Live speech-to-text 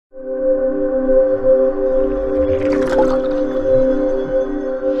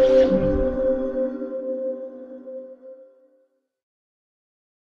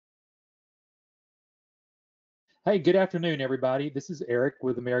Hey, good afternoon, everybody. This is Eric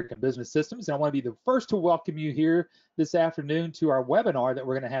with American Business Systems, and I want to be the first to welcome you here this afternoon to our webinar that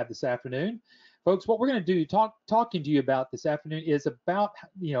we're going to have this afternoon. Folks, what we're going to do, talking to you about this afternoon is about,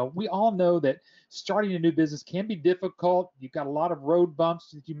 we all know that starting a new business can be difficult. You've got a lot of road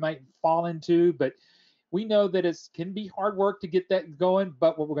bumps that you might fall into, but we know that it can be hard work to get that going.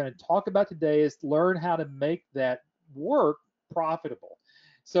 But what we're going to talk about today is learn how to make that work profitable.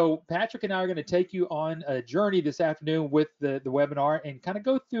 So Patrick and I are going to take you on a journey this afternoon with the webinar and kind of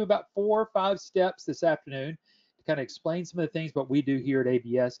go through about 4 or 5 steps this afternoon to kind of explain some of the things what we do here at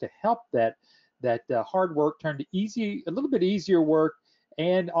ABS to help that hard work turn to a little bit easier work,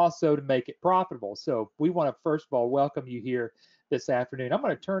 and also to make it profitable. So we want to first of all welcome you here this afternoon. I'm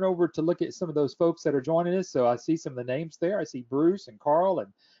going to turn over to look at some of those folks that are joining us. So I see some of the names there. I see Bruce and Carl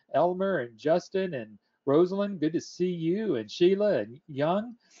and Elmer and Justin and Rosalind, good to see you, and Sheila and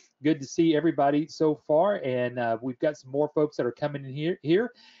Young, good to see everybody so far. And we've got some more folks that are coming in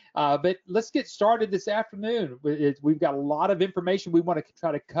here. But let's get started this afternoon. We've got a lot of information we want to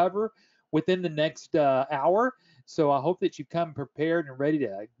try to cover within the next hour. So I hope that you come prepared and ready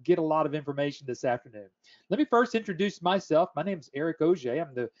to get a lot of information this afternoon. Let me first introduce myself. My name is Eric Auger.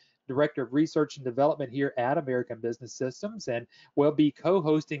 I'm the Director of Research and Development here at American Business Systems, and we'll be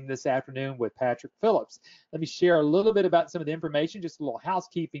co-hosting this afternoon with Patrick Phillips. Let me share a little bit about some of the information, just a little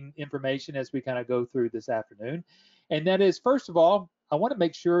housekeeping information as we kind of go through this afternoon. And that is, first of all, I want to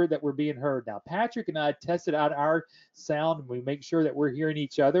make sure that we're being heard. Now, Patrick and I tested out our sound, and we make sure that we're hearing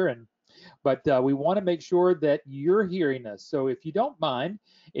each other, but we want to make sure that you're hearing us. So if you don't mind,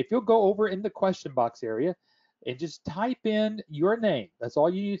 if you'll go over in the question box area and just type in your name. That's all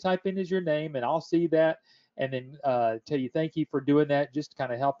you need to type in is your name, and I'll see that and then tell you thank you for doing that, just to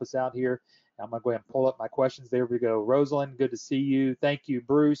kind of help us out here. I'm going to go ahead and pull up my questions. There we go. Rosalind, good to see you. Thank you,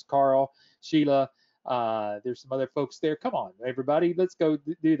 Bruce, Carl, Sheila. There's some other folks there. Come on, everybody. Let's go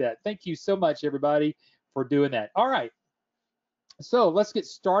do that. Thank you so much, everybody, for doing that. All right. So let's get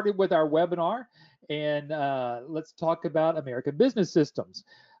started with our webinar, and let's talk about American Business Systems.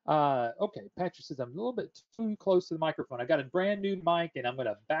 Okay, Patrick says I'm a little bit too close to the microphone. I got a brand new mic, and I'm going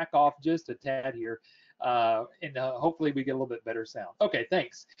to back off just a tad here, and hopefully we get a little bit better sound. Okay,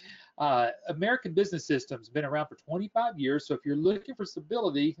 thanks. American Business Systems been around for 25 years, so if you're looking for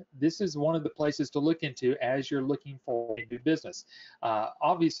stability, this is one of the places to look into as you're looking for a new business.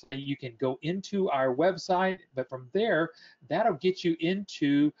 Obviously, you can go into our website, but from there, that'll get you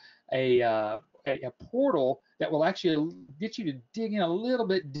into a portal that will actually get you to dig in a little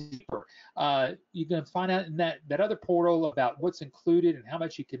bit deeper. You can find out in that other portal about what's included and how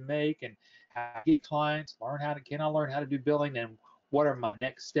much you can make and how to get clients, can I learn how to do billing, and what are my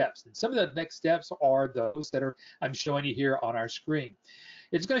next steps. And some of the next steps are those that I'm showing you here on our screen.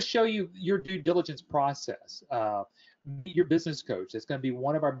 It's going to show you your due diligence process. Meet your business coach. That's going to be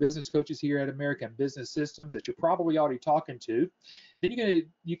one of our business coaches here at American Business Systems that you're probably already talking to. Then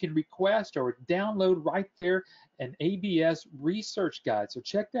you can request or download right there an ABS research guide. So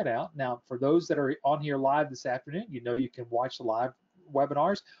check that out. Now, for those that are on here live this afternoon, you can watch the live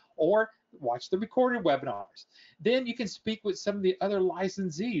webinars or watch the recorded webinars. Then you can speak with some of the other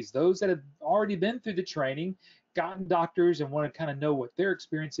licensees, those that have already been through the training, gotten doctors, and want to kind of know what their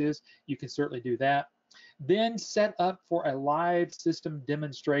experience is. You can certainly do that. Then set up for a live system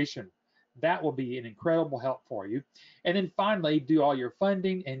demonstration. That will be an incredible help for you. And then finally, do all your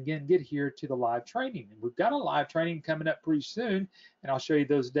funding and again, get here to the live training. And we've got a live training coming up pretty soon, and I'll show you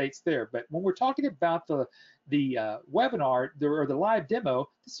those dates there. But when we're talking about the webinar or the live demo,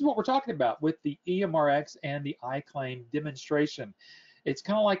 this is what we're talking about with the EMRX and the iClaim demonstration. It's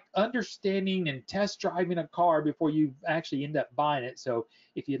kind of like understanding and test driving a car before you actually end up buying it. So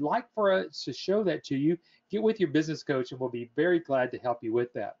if you'd like for us to show that to you, get with your business coach, and we'll be very glad to help you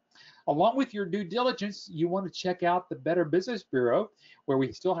with that. Along with your due diligence, you want to check out the Better Business Bureau, where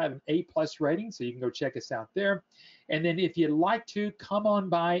we still have an A+ rating, so you can go check us out there. And then if you'd like to, come on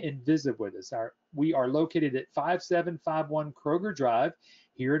by and visit with us. We are located at 5751 Kroger Drive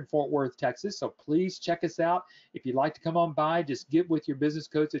here in Fort Worth, Texas. So please check us out. If you'd like to come on by, just get with your business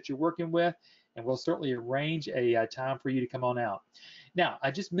coach that you're working with, and we'll certainly arrange a time for you to come on out. Now,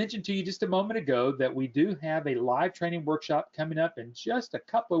 I just mentioned to you just a moment ago that we do have a live training workshop coming up in just a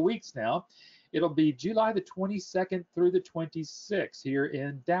couple of weeks now. It'll be July the 22nd through the 26th here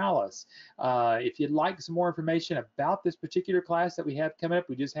in Dallas. If you'd like some more information about this particular class that we have coming up,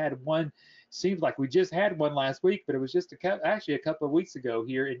 we just had one. Seems like we just had one last week, but it was just actually a couple of weeks ago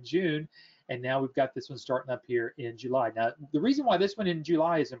here in June, and now we've got this one starting up here in July. Now, the reason why this one in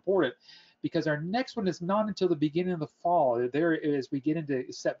July is important, because our next one is not until the beginning of the fall, there as we get into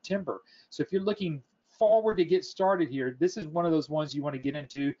September. So if you're looking forward to get started here, this is one of those ones you want to get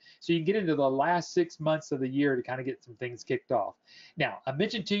into so you can get into the last 6 months of the year to kind of get some things kicked off. Now, I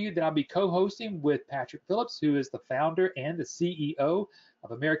mentioned to you that I'll be co-hosting with Patrick Phillips, who is the founder and the CEO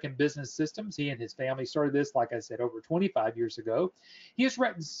of American Business Systems. He and his family started this, like I said, over 25 years ago. He has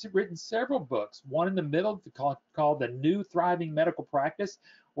written several books, one in the middle called The New Thriving Medical Practice.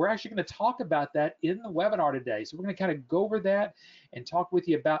 We're actually going to talk about that in the webinar today. So we're going to kind of go over that and talk with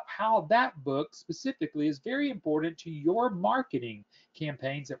you about how that book specifically is very important to your marketing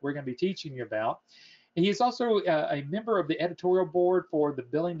campaigns that we're going to be teaching you about. And he is also a member of the editorial board for the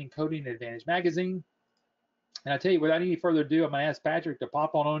Billing and Coding Advantage magazine. And I tell you, without any further ado, I'm going to ask Patrick to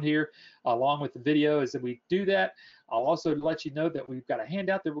pop on here along with the video. As we do that, I'll also let you know that we've got a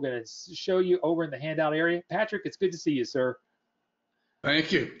handout that we're going to show you over in the handout area. Patrick, it's good to see you, sir.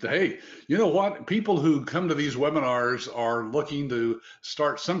 Thank you. Hey, you know what? People who come to these webinars are looking to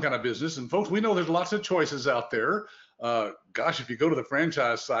start some kind of business. And folks, we know there's lots of choices out there. Gosh, if you go to the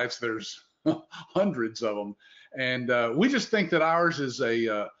franchise sites, there's hundreds of them. And we just think that ours is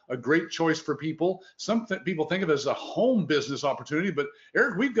a great choice for people. Some people think of it as a home business opportunity, but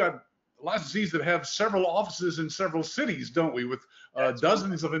Eric, we've got licensees that have several offices in several cities, don't we? With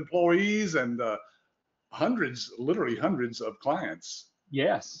dozens of employees and literally hundreds of clients.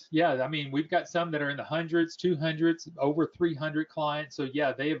 Yes, yeah. I mean, we've got some that are in the hundreds, 200s, over 300 clients. So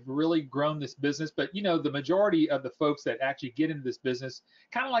yeah, they have really grown this business. But you know, the majority of the folks that actually get into this business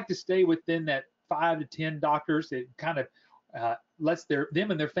kind of like to stay within that 5 to 10 doctors. It kind of lets them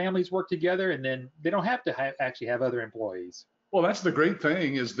and their families work together, and then they don't have to actually have other employees. Well, that's the great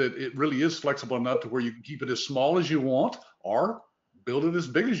thing, is that it really is flexible enough to where you can keep it as small as you want or build it as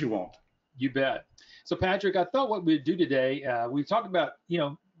big as you want. You bet. So Patrick, I thought what we'd do today, we talked about, you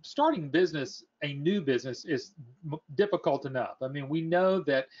know, starting business, a new business is difficult enough. I mean, we know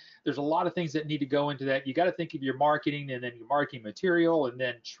that there's a lot of things that need to go into that. You got to think of your marketing and then your marketing material and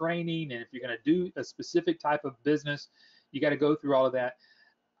then training. And if you're going to do a specific type of business, you got to go through all of that.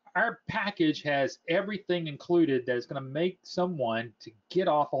 Our package has everything included that is going to make someone to get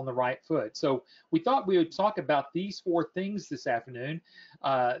off on the right foot. So we thought we would talk about these 4 things this afternoon,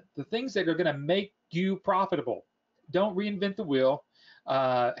 the things that are going to make you profitable. Don't reinvent the wheel.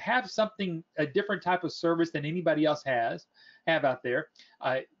 Have something, a different type of service than anybody else have out there.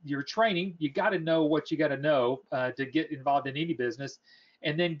 Your training, you got to know what you got to know to get involved in any business.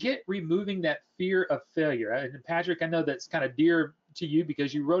 And then removing that fear of failure. And Patrick, I know that's kind of dear to you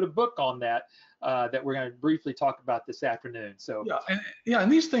because you wrote a book on that that we're going to briefly talk about this afternoon. So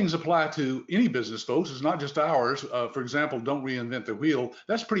and these things apply to any business, folks. It's not just ours. For example, don't reinvent the wheel.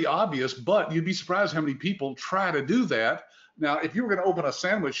 That's pretty obvious, but you'd be surprised how many people try to do that. Now, if you were going to open a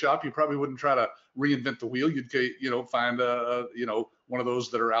sandwich shop, you probably wouldn't try to reinvent the wheel. You'd, find one of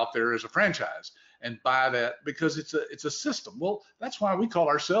those that are out there as a franchise and buy that because it's a system. Well, that's why we call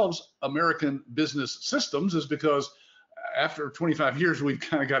ourselves American Business Systems, is because after 25 years, we've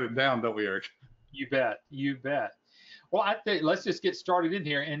kind of got it down, don't we, Eric? You bet. You bet. Well, I think let's just get started in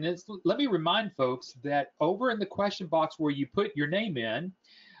here. And let me remind folks that over in the question box where you put your name in,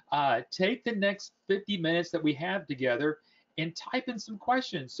 take the next 50 minutes that we have together and type in some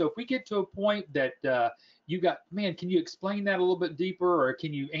questions. So if we get to a point that can you explain that a little bit deeper, or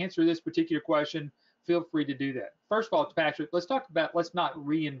can you answer this particular question? Feel free to do that. First of all, Patrick, let's not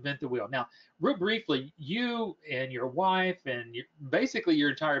reinvent the wheel. Now, real briefly, you and your wife and basically your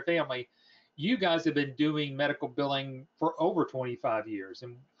entire family, you guys have been doing medical billing for over 25 years.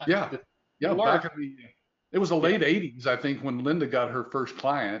 And it was the late 80s, I think, when Linda got her first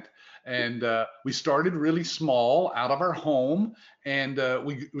client. And we started really small out of our home, and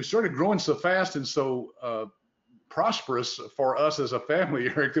we started growing so fast and so prosperous for us as a family,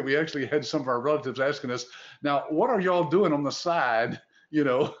 Eric, that we actually had some of our relatives asking us, now, what are y'all doing on the side?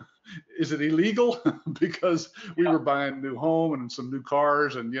 Is it illegal? Because we were buying a new home and some new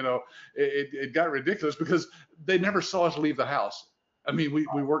cars, and it got ridiculous because they never saw us leave the house. I mean, we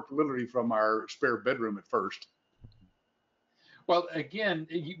worked literally from our spare bedroom at first. Well, again,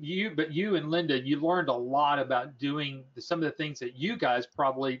 you and Linda, you learned a lot about doing some of the things that you guys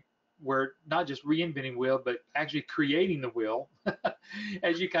probably were not just reinventing wheel, but actually creating the wheel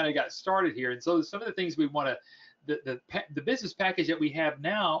as you kind of got started here. And so some of the things we want to, the business package that we have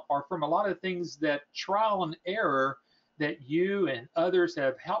now are from a lot of things that trial and error that you and others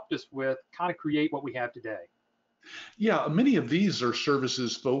have helped us with kind of create what we have today. Yeah, many of these are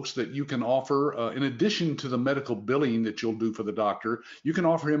services, folks, that you can offer in addition to the medical billing that you'll do for the doctor. You can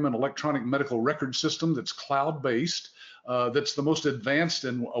offer him an electronic medical record system that's cloud-based, that's the most advanced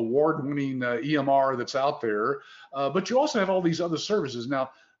and award-winning EMR that's out there. But you also have all these other services.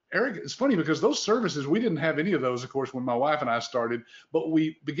 Now, Eric, it's funny because those services, we didn't have any of those, of course, when my wife and I started, but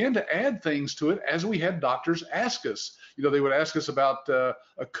we began to add things to it as we had doctors ask us. They would ask us about a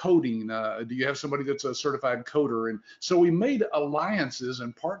coding. Do you have somebody that's a certified coder? And so we made alliances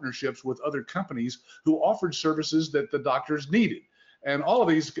and partnerships with other companies who offered services that the doctors needed. And all of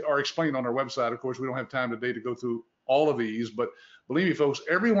these are explained on our website. Of course, we don't have time today to go through all of these, but believe me, folks,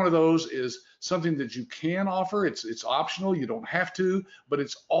 every one of those is something that you can offer. It's optional. You don't have to, but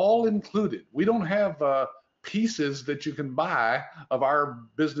it's all included. We don't have pieces that you can buy of our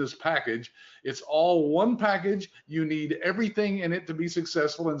business package. It's all one package. You need everything in it to be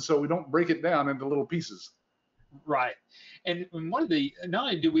successful, and so we don't break it down into little pieces. Right. And not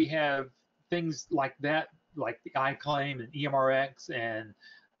only do we have things like that, like the iClaim and EMRX and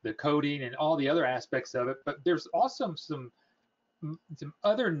the coding and all the other aspects of it, but there's also some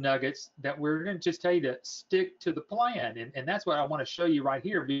other nuggets that we're going to just tell you to stick to the plan. And that's what I want to show you right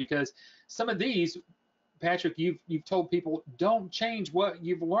here, because some of these, Patrick, you've told people don't change what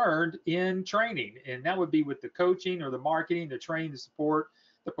you've learned in training. And that would be with the coaching or the marketing, the training, the support,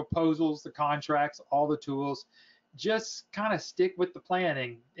 the proposals, the contracts, all the tools. Just kind of stick with the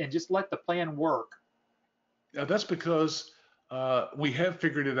planning and just let the plan work. Yeah, that's because we have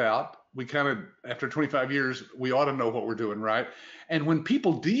figured it out. We kind of, after 25 years, we ought to know what we're doing, right? And when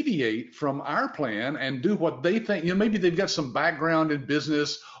people deviate from our plan and do what they think, maybe they've got some background in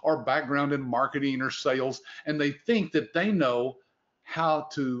business or background in marketing or sales, and they think that they know how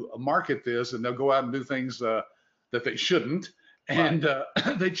to market this, and they'll go out and do things that they shouldn't, and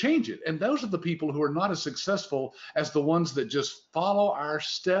they change it. And those are the people who are not as successful as the ones that just follow our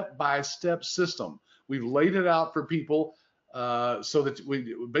step-by-step system. We've laid it out for people so that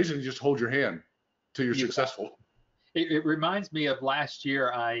we basically just hold your hand till you're successful. It reminds me of last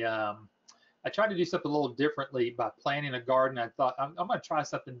year. I tried to do something a little differently by planting a garden. I thought I'm going to try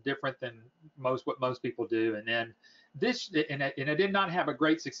something different than what most people do. And then I did not have a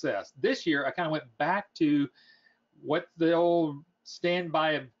great success. This year, I kind of went back to what the old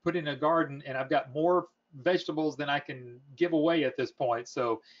standby of put in a garden, and I've got more vegetables than I can give away at this point.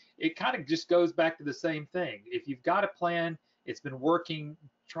 So it kind of just goes back to the same thing. If you've got a plan, it's been working,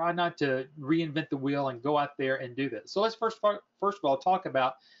 try not to reinvent the wheel and go out there and do this. So let's first of all talk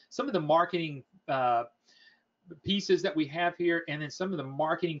about some of the marketing pieces that we have here, and then some of the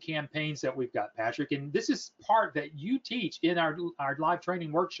marketing campaigns that we've got, Patrick. And this is part that you teach in our live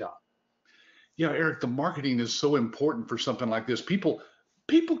training workshop. Yeah, Eric, the marketing is so important for something like this. People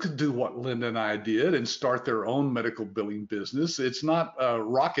could do what Linda and I did and start their own medical billing business. It's not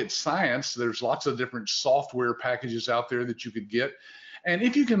rocket science. There's lots of different software packages out there that you could get. And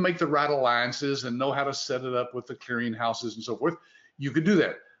if you can make the right alliances and know how to set it up with the clearinghouses and so forth, you could do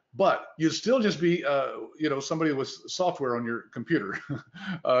that. But you'd still just be, somebody with software on your computer.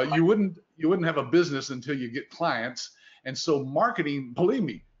 You wouldn't have a business until you get clients. And so marketing, believe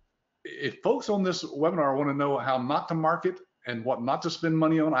me, if folks on this webinar want to know how not to market and what not to spend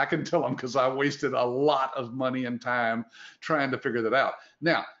money on, I can tell them, because I wasted a lot of money and time trying to figure that out.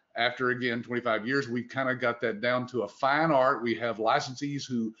 Now, after, again, 25 years, we kind of got that down to a fine art. We have licensees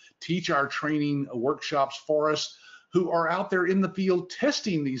who teach our training workshops for us, who are out there in the field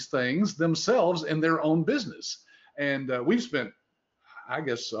testing these things themselves in their own business. And we've spent, I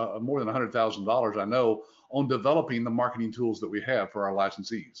guess, more than $100,000, I know, on developing the marketing tools that we have for our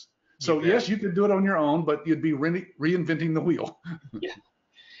licensees. So yes, you could do it on your own, but you'd be reinventing the wheel. Yeah.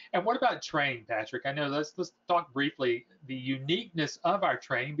 And what about training, Patrick? I know let's talk briefly the uniqueness of our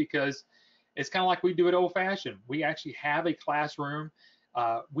training, because it's kind of like we do it old-fashioned. We actually have a classroom.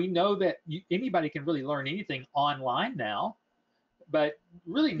 We know that anybody can really learn anything online now, but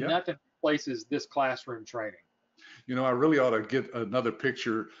really nothing replaces this classroom training. I really ought to get another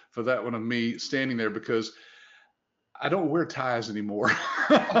picture for that one of me standing there, because I don't wear ties anymore.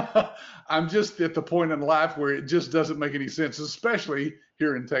 I'm just at the point in life where it just doesn't make any sense, especially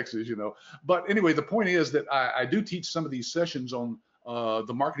here in Texas, But anyway, the point is that I do teach some of these sessions on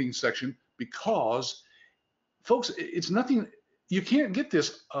the marketing section, because, folks, it's nothing. You can't get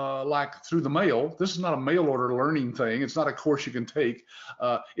this like through the mail. This is not a mail order learning thing. It's not a course you can take.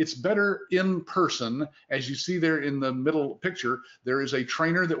 It's better in person. As you see there in the middle picture, there is a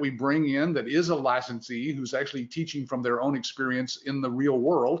trainer that we bring in that is a licensee who's actually teaching from their own experience in the real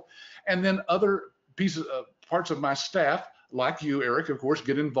world. And then other parts of my staff, like you, Eric, of course,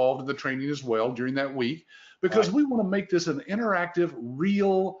 get involved in the training as well during that week, because we want to make this an interactive,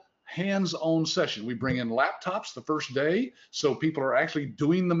 real, hands-on session. We bring in laptops the first day, so people are actually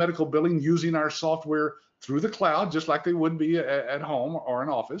doing the medical billing using our software through the cloud, just like they would be at home or an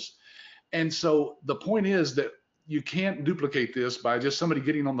office. And so the point is that you can't duplicate this by just somebody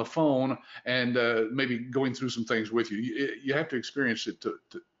getting on the phone and maybe going through some things with you. You have to experience it to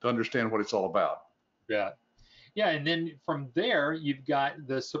understand what it's all about. Yeah. Yeah. And then from there, you've got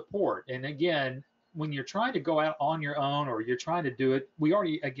the support. And again, when you're trying to go out on your own or you're trying to do it, we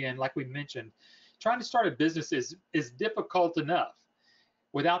already, again, like we mentioned, trying to start a business is difficult enough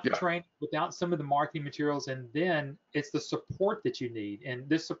without the Yeah. training, without some of the marketing materials. And then it's the support that you need. And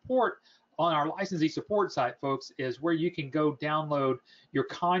this support on our licensee support site, folks, is where you can go download your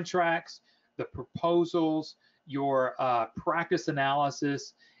contracts, the proposals, your practice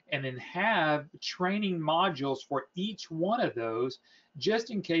analysis, and then have training modules for each one of those, just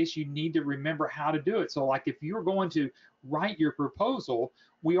in case you need to remember how to do it. So like if you're going to write your proposal,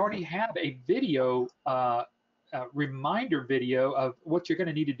 we already have a video, reminder video of what you're going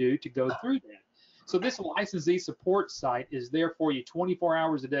to need to do to go through that. So this licensee support site is there for you 24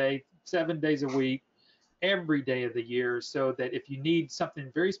 hours a day, 7 days a week, every day of the year, so that if you need something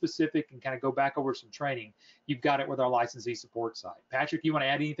very specific and kind of go back over some training, you've got it with our licensee support site. Patrick, you want to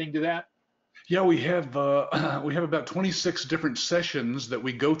add anything to that? Yeah, we have about 26 different sessions that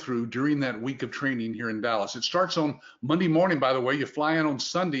we go through during that week of training here in Dallas. It starts on Monday morning, by the way. You fly in on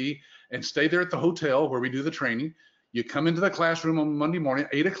Sunday and stay there at the hotel where we do the training. You come into the classroom on Monday morning,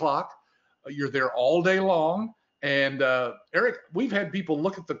 8 o'clock. You're there all day long. And Eric, we've had people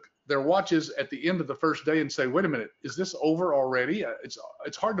look at their watches at the end of the first day and say, wait a minute, is this over already?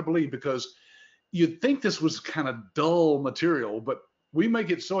 It's hard to believe, because you'd think this was kind of dull material, but we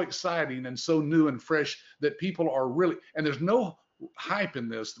make it so exciting and so new and fresh that people are really, and there's no hype in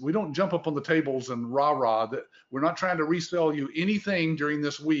this. We don't jump up on the tables and rah-rah. That we're not trying to resell you anything during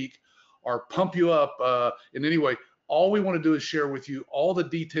this week or pump you up in any way. All we want to do is share with you all the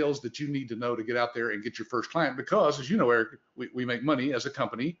details that you need to know to get out there and get your first client, because, as you know, Eric, we make money as a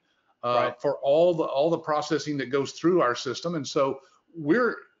company Right. for all the processing that goes through our system. And so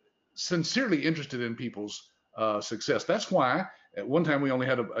we're sincerely interested in people's success. That's why at one time we only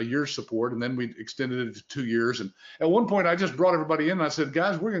had a year's support, and then we extended it to 2 years. And at one point I just brought everybody in and I said,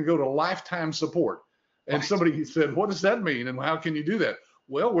 guys, we're going to go to lifetime support. And Right. somebody said, what does that mean? And how can you do that?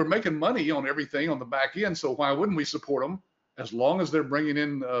 Well, we're making money on everything on the back end, so why wouldn't we support them? As long as they're bringing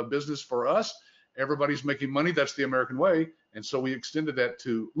in business for us, everybody's making money. That's the American way. And so we extended that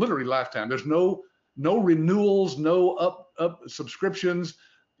to literally lifetime. There's no renewals, no up subscriptions.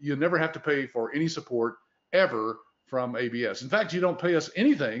 You never have to pay for any support ever from ABS. In fact, you don't pay us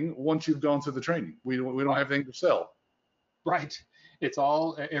anything once you've gone through the training. We don't have anything to sell. Right. It's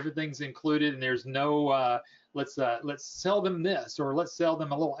all, everything's included, and there's no let's sell them this, or let's sell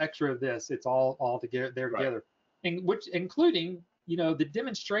them a little extra of this. It's all together there together, and which including the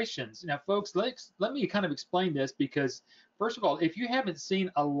demonstrations. Now, folks, let me kind of explain this, because first of all, if you haven't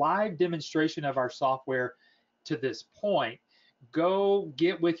seen a live demonstration of our software to this point, go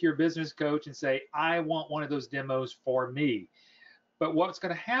get with your business coach and say, I want one of those demos for me. But what's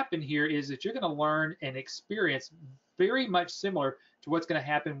going to happen here is that you're going to learn and experience very much similar to what's going to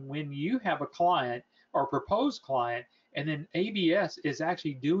happen when you have a client or proposed client, and then ABS is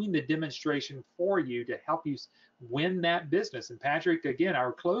actually doing the demonstration for you to help you win that business. And Patrick, again,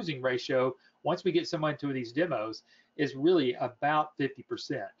 our closing ratio, once we get someone to these demos, is really about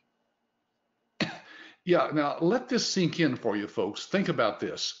 50%. Yeah, now let this sink in for you folks. Think about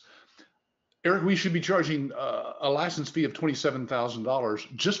this. Eric, we should be charging a license fee of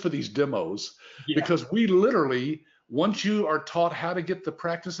 $27,000 just for these demos, because we literally, once you are taught how to get the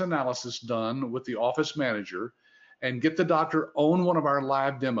practice analysis done with the office manager and get the doctor on one of our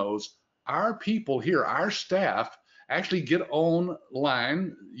live demos, our people here, our staff, actually get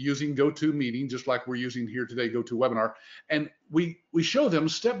online using GoToMeeting, just like we're using here today, GoToWebinar, and we show them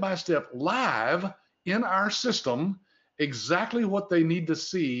step by step live in our system exactly what they need to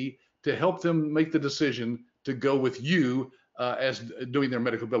see to help them make the decision to go with you as doing their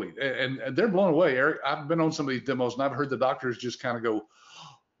medical billing. And they're blown away, Eric. I've been on some of these demos and I've heard the doctors just kind of go,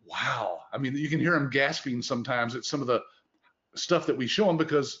 wow. I mean, you can hear them gasping sometimes at some of the stuff that we show them,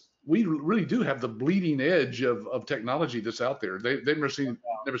 because we really do have the bleeding edge of technology that's out there. They've never seen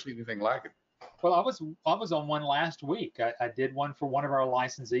anything like it. Well, I was on one last week. I did one for one of our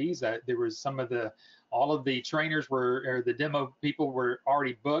licensees. There was all of the trainers or the demo people were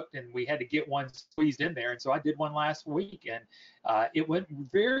already booked, and we had to get one squeezed in there. And so I did one last week, and it went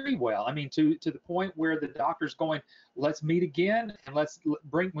very well. I mean, to the point where the doctor's going, let's meet again, and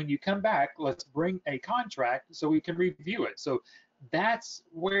when you come back, let's bring a contract so we can review it. So that's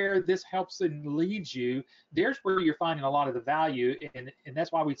where this helps and leads you. There's where you're finding a lot of the value, and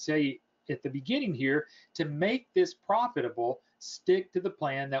that's why we say at the beginning here to make this profitable. Stick to the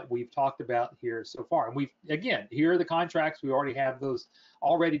plan that we've talked about here so far. And again, here are the contracts. We already have those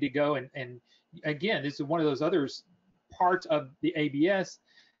all ready to go. And again, this is one of those other parts of the ABS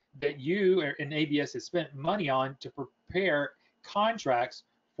that you and ABS has spent money on to prepare contracts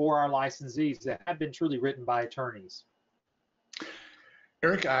for our licensees that have been truly written by attorneys.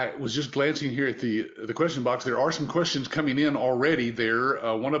 Eric, I was just glancing here at the question box. There are some questions coming in already there.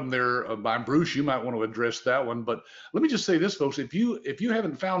 One of them there by Bruce. You might want to address that one. But let me just say this, folks. If you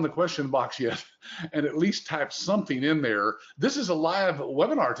haven't found the question box yet, and at least type something in there, this is a live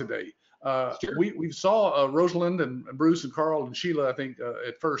webinar today. Sure. We saw Rosalind and Bruce and Carl and Sheila, I think,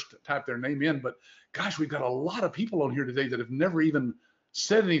 at first type their name in. But gosh, we've got a lot of people on here today that have never even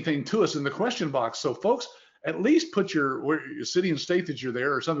said anything to us in the question box. So, folks, at least put your city and state that you're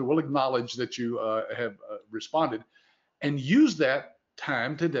there or something. We'll acknowledge that you have responded, and use that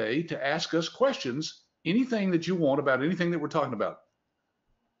time today to ask us questions, anything that you want about anything that we're talking about.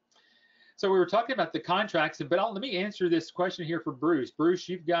 So we were talking about the contracts, but let me answer this question here for Bruce. Bruce,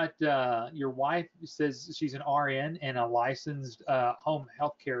 you've got your wife says she's an RN and a licensed home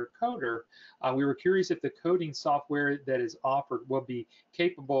healthcare coder. We were curious if the coding software that is offered will be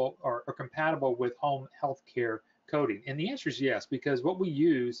capable or compatible with home healthcare coding. And the answer is yes, because what we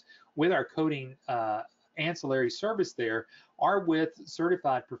use with our coding ancillary service there are with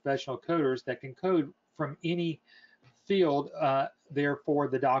certified professional coders that can code from any field there for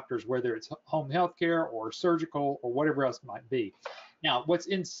the doctors, whether it's home health care or surgical or whatever else it might be. Now, what's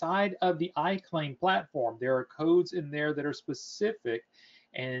inside of the iClaim platform, there are codes in there that are specific,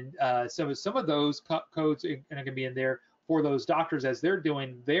 and so some of those codes are going to be in there for those doctors as they're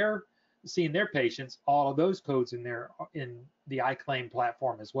seeing their patients. All of those codes in there in the iClaim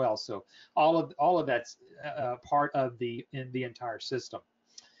platform as well. So all of that's part of the entire system.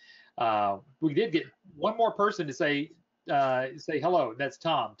 We did get one more person to say hello. That's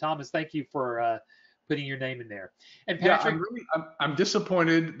Tom. Thomas, thank you for putting your name in there. And Patrick, yeah, I'm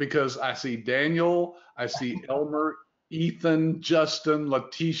disappointed because I see Daniel, I see Elmer, Ethan, Justin,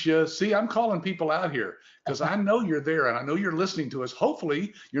 Letitia. See, I'm calling people out here because I know you're there and I know you're listening to us.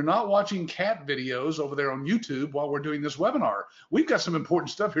 Hopefully, you're not watching cat videos over there on YouTube while we're doing this webinar. We've got some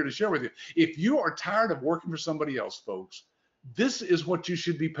important stuff here to share with you. If you are tired of working for somebody else, folks, this is what you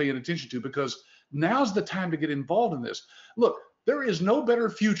should be paying attention to, because now's the time to get involved in this. Look, there is no better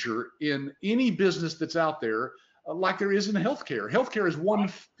future in any business that's out there like there is in healthcare. Healthcare is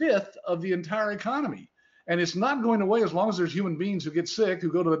 1/5 of the entire economy, and it's not going away as long as there's human beings who get sick,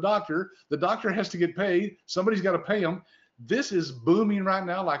 who go to the doctor. The doctor has to get paid. Somebody's got to pay them. This is booming right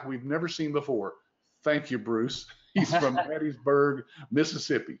now like we've never seen before. Thank you, Bruce. He's from Hattiesburg,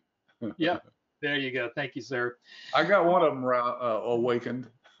 Mississippi. Yep. There you go. Thank you, sir. I got one of them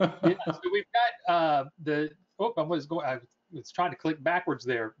awakened. Yeah, so we've got I was trying to click backwards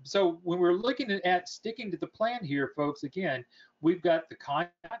there. So when we're looking at sticking to the plan here, folks, again, we've got the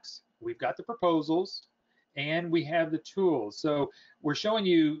contracts, we've got the proposals, and we have the tools. So we're showing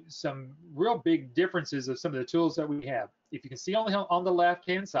you some real big differences of some of the tools that we have. If you can see on the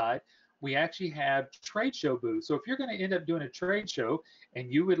left-hand side, we actually have trade show booths. So if you're going to end up doing a trade show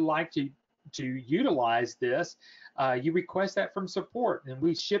and you would like to utilize this, you request that from support and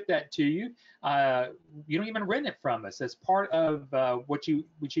we ship that to you. You don't even rent it from us. That's part of what you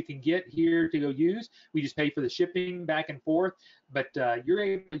can get here to go use. We just pay for the shipping back and forth, but you're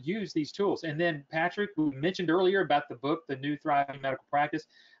able to use these tools. And then Patrick, we mentioned earlier about the book, The New Thriving Medical Practice.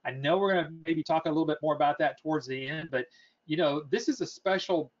 I know we're going to maybe talk a little bit more about that towards the end, but this is a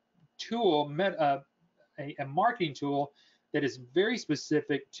special tool, a marketing tool that is very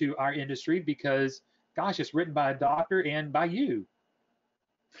specific to our industry because, gosh, it's written by a doctor and by you.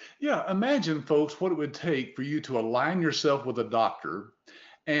 Yeah, imagine, folks, what it would take for you to align yourself with a doctor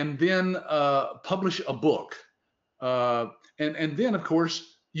and then publish a book. And then, of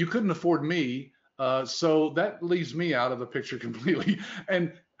course, you couldn't afford me, so that leaves me out of the picture completely.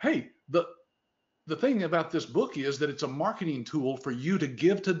 And hey, the thing about this book is that it's a marketing tool for you to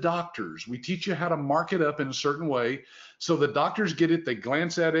give to doctors. We teach you how to mark it up in a certain way so the doctors get it, they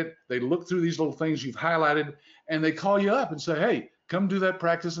glance at it, they look through these little things you've highlighted, and they call you up and say, hey, come do that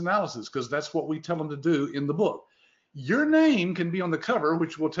practice analysis, because that's what we tell them to do in the book. Your name can be on the cover,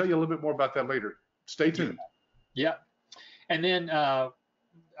 which we'll tell you a little bit more about that later. Stay tuned. Yeah. And then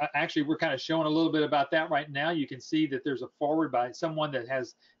actually, we're kind of showing a little bit about that right now. You can see that there's a forward by someone that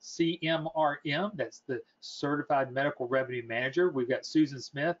has CMRM, that's the Certified Medical Revenue Manager. We've got Susan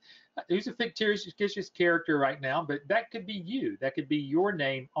Smith, who's a fictitious character right now, but that could be you. That could be your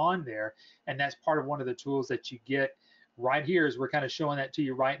name on there, and that's part of one of the tools that you get right here as we're kind of showing that to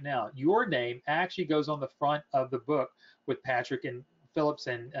you right now. Your name actually goes on the front of the book with Patrick and Phillips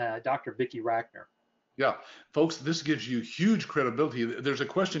and Dr. Vicki Rackner. Yeah, folks, this gives you huge credibility. There's a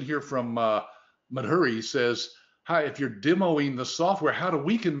question here from Madhuri. He says, hi, if you're demoing the software, how do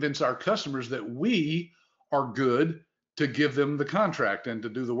we convince our customers that we are good to give them the contract and to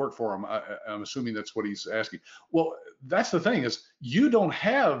do the work for them? I'm assuming that's what he's asking. Well, that's the thing, is you don't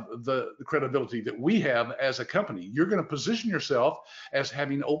have the credibility that we have as a company. You're going to position yourself as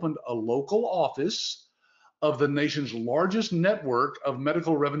having opened a local office of the nation's largest network of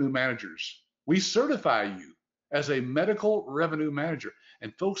medical revenue managers. We certify you as a medical revenue manager.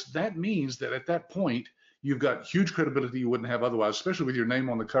 And folks, that means that at that point, you've got huge credibility you wouldn't have otherwise, especially with your name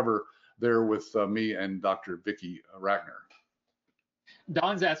on the cover there with me and Dr. Vicki Rackner.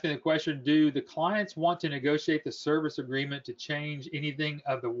 Don's asking a question, do the clients want to negotiate the service agreement to change anything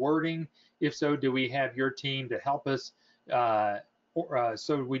of the wording? If so, do we have your team to help us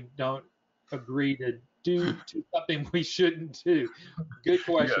so we don't agree to do something we shouldn't do? Good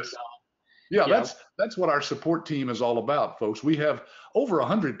question, Yes. Don. Yeah, that's what our support team is all about, folks. We have over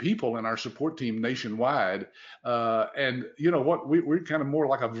 100 people in our support team nationwide, and you know what? We're kind of more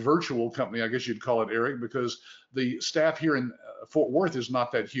like a virtual company, I guess you'd call it, Eric, because the staff here in Fort Worth is not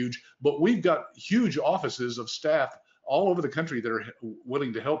that huge, but we've got huge offices of staff all over the country that are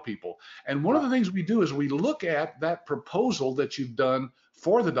willing to help people. And one of the things we do is we look at that proposal that you've done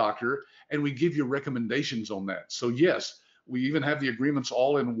for the doctor, and we give you recommendations on that. So yes, we even have the agreements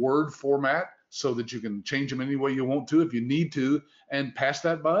all in Word format so that you can change them any way you want to if you need to, and pass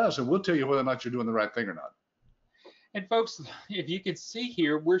that by us, and we'll tell you whether or not you're doing the right thing or not. And folks, if you can see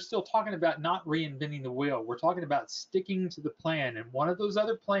here, we're still talking about not reinventing the wheel. We're talking about sticking to the plan. And one of those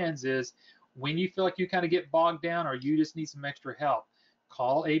other plans is when you feel like you kind of get bogged down or you just need some extra help,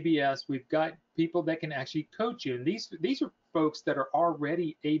 call ABS. We've got people that can actually coach you. And these are folks that are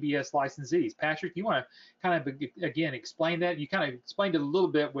already ABS licensees. Patrick, you want to kind of, again, explain that? You kind of explained it a little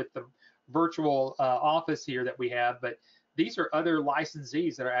bit with the virtual office here that we have, but these are other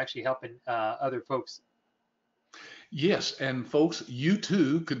licensees that are actually helping other folks. Yes, and folks, you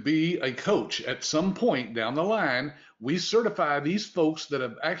too could be a coach at some point down the line. We certify these folks that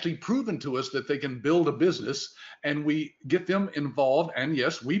have actually proven to us that they can build a business, and we get them involved, and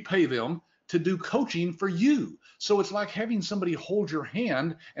yes, we pay them to do coaching for you. So it's like having somebody hold your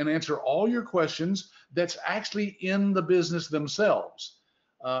hand and answer all your questions that's actually in the business themselves.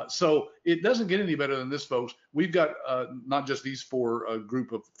 So it doesn't get any better than this, folks. We've got not just these four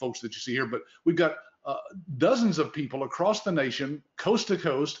group of folks that you see here, but we've got dozens of people across the nation, coast to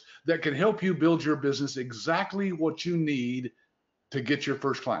coast, that can help you build your business exactly what you need to get your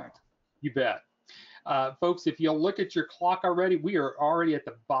first client. You bet. Folks, if you'll look at your clock already, we are already at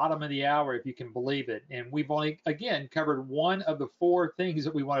the bottom of the hour, if you can believe it. And we've only, again, covered one of the four things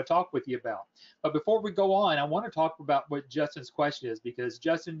that we want to talk with you about. But before we go on, I want to talk about what Justin's question is, because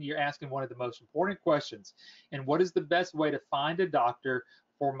Justin, you're asking one of the most important questions. And what is the best way to find a doctor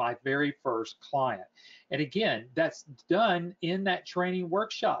for my very first client? And again, that's done in that training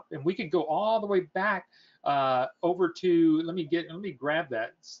workshop. And we could go all the way back over to, let me grab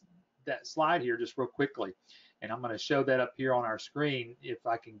that slide here just real quickly, and I'm going to show that up here on our screen if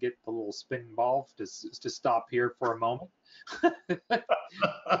I can get the little spinning ball to stop here for a moment. There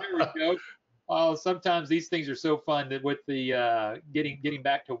we go. Oh, sometimes these things are so fun that with the getting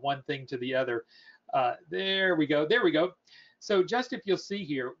back to one thing to the other. There we go. So just if you'll see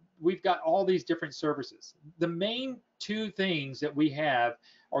here, we've got all these different services. The main two things that we have,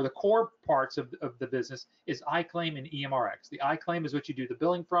 or the core parts of the business, is iClaim and EMRX. The iClaim is what you do the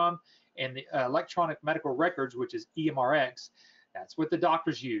billing from, and the electronic medical records, which is EMRX, that's what the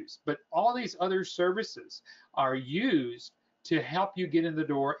doctors use. But all these other services are used to help you get in the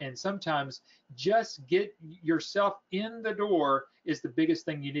door, and sometimes just get yourself in the door is the biggest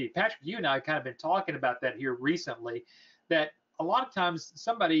thing you need. Patrick, you and I have kind of been talking about that here recently, that a lot of times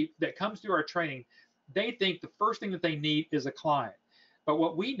somebody that comes through our training, they think the first thing that they need is a client. But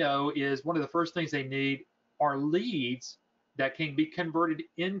what we know is one of the first things they need are leads that can be converted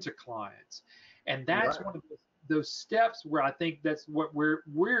into clients. And that's right. One of those steps where I think that's what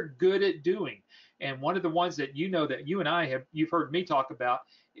we're good at doing. And one of the ones that you know that you and I have, you've heard me talk about,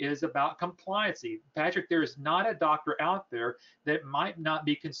 is about compliancy. Patrick, there is not a doctor out there that might not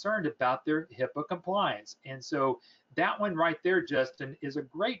be concerned about their HIPAA compliance. And so that one right there, Justin, is a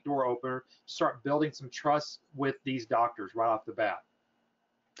great door opener to start building some trust with these doctors right off the bat.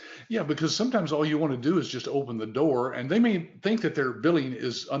 Yeah, because sometimes all you want to do is just open the door, and they may think that their billing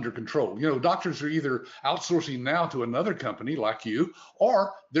is under control. You know, doctors are either outsourcing now to another company like you,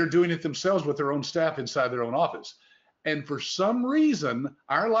 or they're doing it themselves with their own staff inside their own office. And for some reason,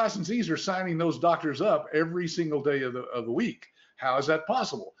 our licensees are signing those doctors up every single day of the week. How is that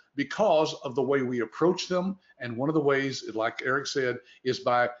possible? Because of the way we approach them. And one of the ways, like Eric said, is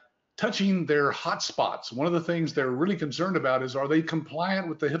by touching their hot spots. One of the things they're really concerned about is, are they compliant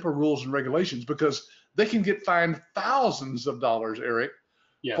with the HIPAA rules and regulations? Because they can get fined thousands of dollars, Eric,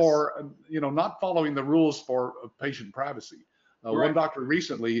 Yes. for not following the rules for patient privacy. One doctor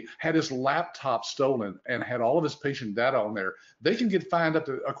recently had his laptop stolen and had all of his patient data on there. They can get fined up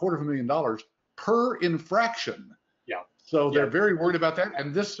to $250,000 per infraction. Yeah. So they're very worried about that.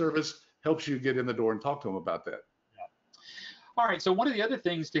 And this service helps you get in the door and talk to them about that. All right, so one of the other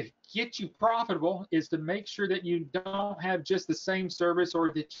things to get you profitable is to make sure that you don't have just the same service, or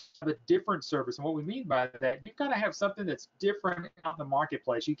that you have a different service. And what we mean by that, you've got to have something that's different out in the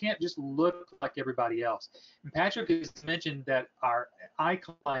marketplace. You can't just look like everybody else. And Patrick has mentioned that our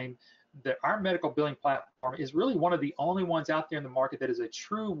iClaim, that our medical billing platform is really one of the only ones out there in the market that is a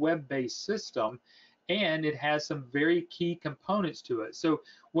true web-based system, and it has some very key components to it. So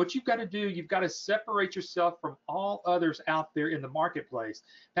what you've got to do, you've got to separate yourself from all others out there in the marketplace.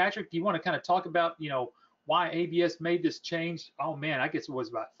 Patrick, do you want to kind of talk about, why ABS made this change? Oh man, I guess it was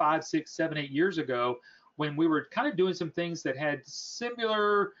about 5, 6, 7, 8 years ago, when we were kind of doing some things that had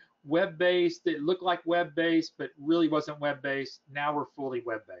similar web-based, that looked like web-based, but really wasn't web-based. Now we're fully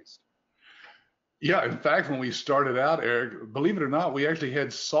web-based. Yeah, in fact, when we started out, Eric, believe it or not, we actually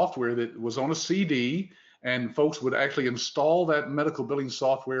had software that was on a CD, and folks would actually install that medical billing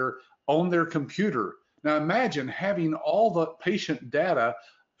software on their computer. Now imagine having all the patient data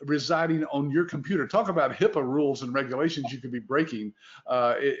residing on your computer. Talk about HIPAA rules and regulations you could be breaking.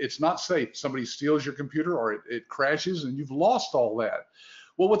 It's not safe. Somebody steals your computer, or it crashes, and you've lost all that.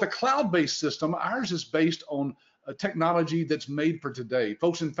 Well, with a cloud-based system, ours is based on a technology that's made for today.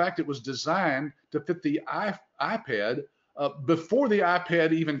 Folks, in fact, it was designed to fit the iPad before the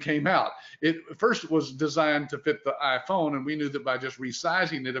iPad even came out. It first was designed to fit the iPhone, and we knew that by just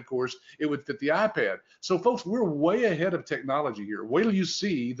resizing it, of course, it would fit the iPad. So folks, we're way ahead of technology here. Wait till you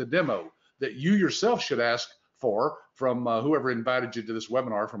see the demo that you yourself should ask for from whoever invited you to this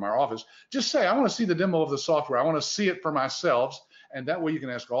webinar from our office. Just say, I want to see the demo of the software. I want to see it for myself. And that way you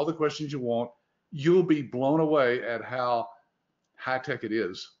can ask all the questions you want. You'll be blown away at how high tech it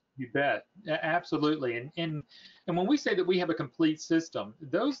is. You bet. Absolutely. And when we say that we have a complete system,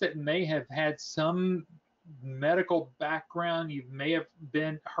 those that may have had some medical background, you may have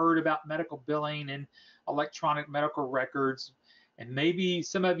heard about medical billing and electronic medical records, and maybe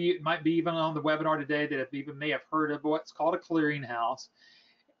some of you might be even on the webinar today that may have heard of what's called a clearinghouse.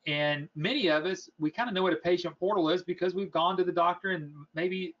 And many of us, we kind of know what a patient portal is because we've gone to the doctor, and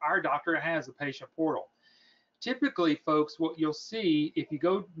maybe our doctor has a patient portal. Typically, folks, what you'll see if you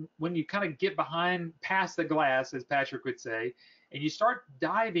go, when you kind of get past the glass, as Patrick would say, and you start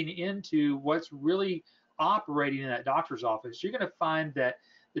diving into what's really operating in that doctor's office, you're going to find that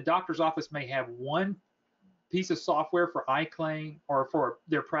the doctor's office may have one piece of software for iClaim or for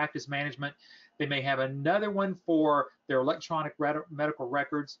their practice management. They may have another one for their electronic medical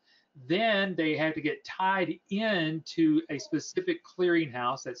records. Then they have to get tied into a specific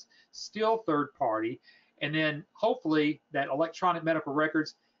clearinghouse that's still third party. And then hopefully that electronic medical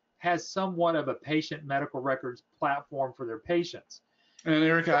records has somewhat of a patient medical records platform for their patients. And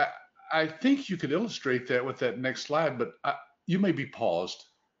Eric, I think you could illustrate that with that next slide, but you may be paused.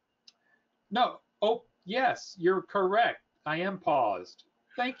 No. Oh, yes, you're correct. I am paused.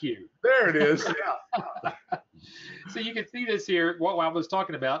 Thank you. There it is. Yeah. So you can see this here, what I was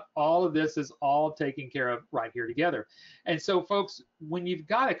talking about, all of this is all taken care of right here together. And so folks, when you've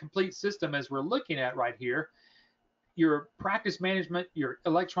got a complete system, as we're looking at right here, your practice management, your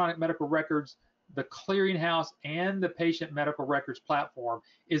electronic medical records, the clearinghouse, and the patient medical records platform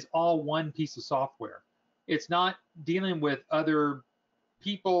is all one piece of software. It's not dealing with other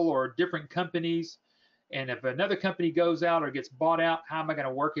people or different companies. And if another company goes out or gets bought out, how am I going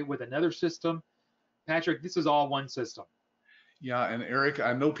to work it with another system? Patrick, this is all one system. Yeah, and Eric,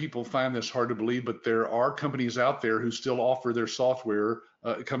 I know people find this hard to believe, but there are companies out there who still offer their software.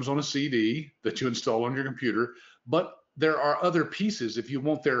 It comes on a CD that you install on your computer, but there are other pieces. If you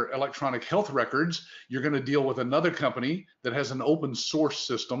want their electronic health records, you're going to deal with another company that has an open source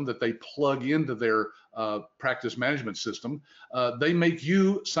system that they plug into their practice management system. They make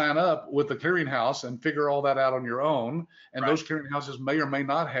you sign up with the clearinghouse and figure all that out on your own. And those clearinghouses may or may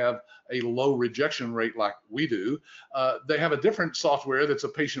not have a low rejection rate like we do. They have a different software that's a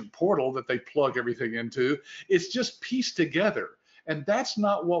patient portal that they plug everything into. It's just pieced together. And that's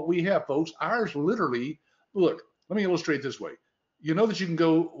not what we have, folks. Ours literally, look, let me illustrate this way. You know that you can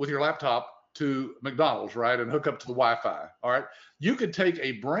go with your laptop to McDonald's, right, and hook up to the Wi-Fi. All right, you could take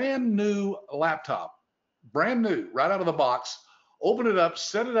a brand new laptop, brand new, right out of the box, open it up,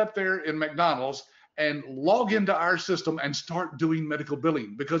 set it up there in McDonald's, and log into our system and start doing medical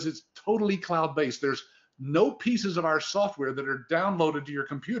billing because it's totally cloud-based. There's no pieces of our software that are downloaded to your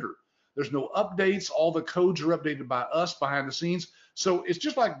computer. There's no updates. All the codes are updated by us behind the scenes. So it's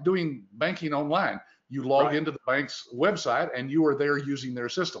just like doing banking online. You log into the bank's website and you are there using their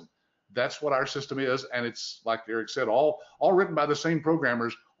system. That's what our system is. And it's like Eric said, all written by the same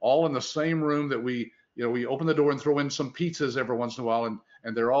programmers, all in the same room that we open the door and throw in some pizzas every once in a while,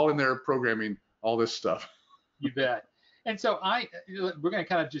 and they're all in there programming all this stuff. You bet. And so we're going to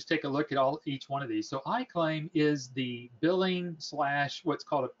kind of just take a look at each one of these. So iClaim is the billing / what's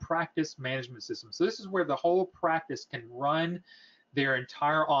called a practice management system. So this is where the whole practice can run their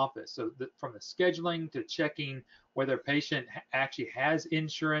entire office. So from the scheduling to checking whether a patient actually has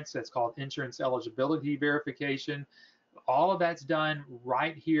insurance, that's called insurance eligibility verification. All of that's done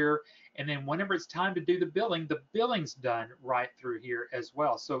right here. And then whenever it's time to do the billing's done right through here as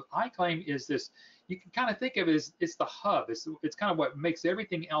well. So iClaim is this, you can kind of think of it as it's the hub. It's kind of what makes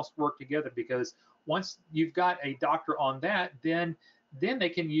everything else work together, because once you've got a doctor on that, then they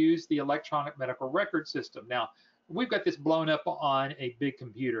can use the electronic medical record system. Now, we've got this blown up on a big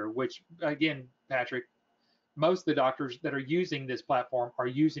computer, which again, Patrick, most of the doctors that are using this platform are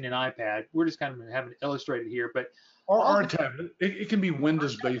using an iPad. We're just kind of having it illustrated here, but or a tablet. It can be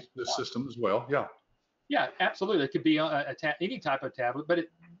Windows-based system as well. Yeah. Yeah, absolutely. It could be any type of tablet, but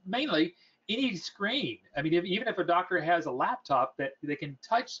mainly any screen. I mean, even if a doctor has a laptop that they can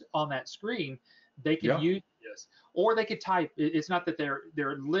touch on that screen, they can use this, or they could type. It's not that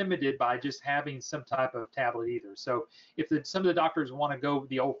they're limited by just having some type of tablet either. So if some of the doctors want to go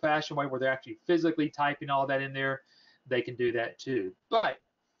the old-fashioned way where they're actually physically typing all that in there, they can do that too. But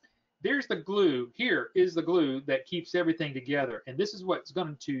there's the glue. Here is the glue that keeps everything together, and this is what's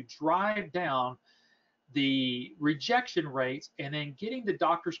going to drive down the rejection rates and then getting the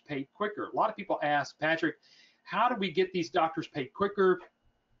doctors paid quicker. A lot of people ask, Patrick, how do we get these doctors paid quicker?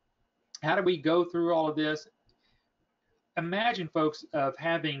 How do we go through all of this? Imagine, folks, of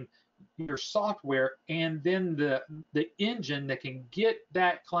having your software and then the engine that can get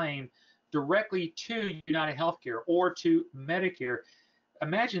that claim directly to United Healthcare or to Medicare.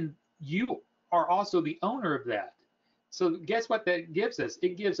 Imagine you are also the owner of that. So guess what that gives us?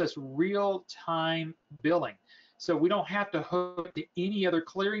 It gives us real-time billing. So we don't have to hook to any other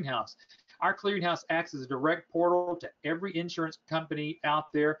clearinghouse. Our clearinghouse acts as a direct portal to every insurance company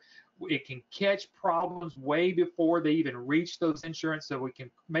out there. It can catch problems way before they even reach those insurance, so we can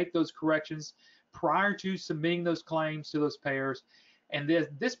make those corrections prior to submitting those claims to those payers. And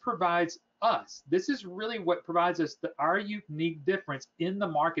this provides us, this is really what provides us our unique difference in the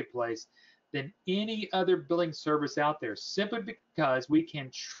marketplace than any other billing service out there, simply because we can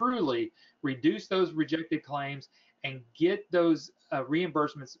truly reduce those rejected claims and get those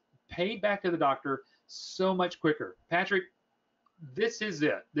reimbursements paid back to the doctor so much quicker. Patrick, this is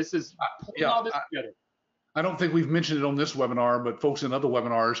it. This is pulling all this together. I don't think we've mentioned it on this webinar, but folks, in other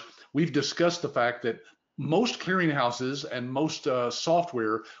webinars, we've discussed the fact that most clearinghouses and most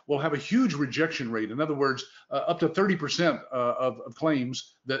software will have a huge rejection rate. In other words, up to 30% of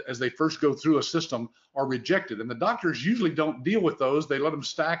claims that as they first go through a system are rejected. And the doctors usually don't deal with those. They let them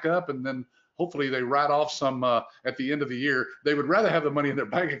stack up and then hopefully they write off some at the end of the year. They would rather have the money in their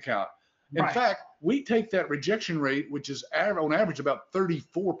bank account. In fact, we take that rejection rate, which is on average about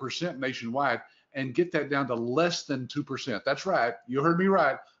 34% nationwide, and get that down to less than 2%. That's right. You heard me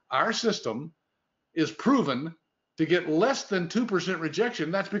right. Our system is proven to get less than 2%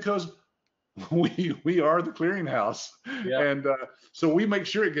 rejection. That's because we are the clearinghouse. Yeah. And so we make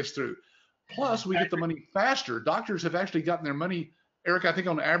sure it gets through. Plus, we get the money faster. Doctors have actually gotten their money, Eric, I think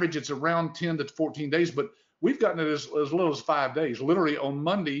on average it's around 10 to 14 days, but we've gotten it as little as 5 days. Literally on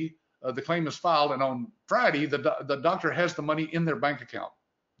Monday, the claim is filed, and on Friday, the doctor has the money in their bank account.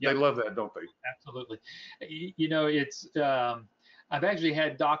 Yep. They love that, don't they? Absolutely. You know, it's I've actually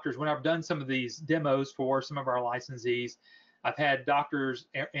had doctors, when I've done some of these demos for some of our licensees, I've had doctors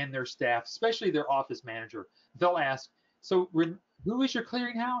and their staff, especially their office manager, they'll ask, so who is your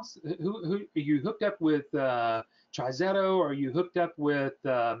clearinghouse? Who are you hooked up with TriZetto? Or are you hooked up with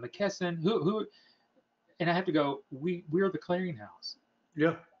McKesson? Who? And I have to go, we're the clearinghouse.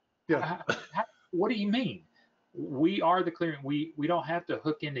 Yeah. Yeah. What do you mean? We are the clearing. We don't have to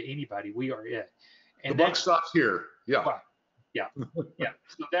hook into anybody. We are it. And the buck stops here. Yeah. Yeah. Yeah.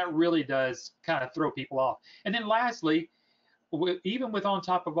 So that really does kind of throw people off. And then lastly, even with on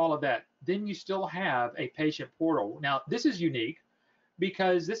top of all of that, then you still have a patient portal. Now, this is unique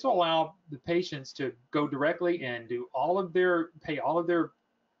because this will allow the patients to go directly and do pay all of their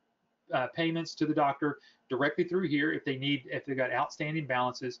payments to the doctor directly through here. If they've got outstanding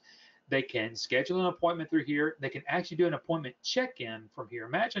balances, they can schedule an appointment through here. They can actually do an appointment check-in from here.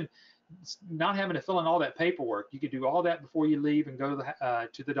 Imagine not having to fill in all that paperwork. You could do all that before you leave and go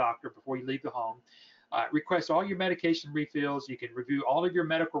to the doctor before you leave the home. Request all your medication refills. You can review all of your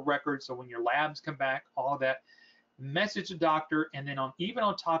medical records. So when your labs come back, all of that, message the doctor, and then even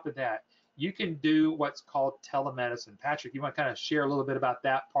on top of that, you can do what's called telemedicine. Patrick, you want to kind of share a little bit about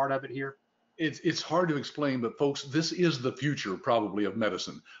that part of it here? It's hard to explain, but folks, this is the future probably of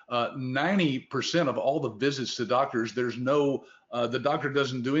medicine. 90% of all the visits to doctors, the doctor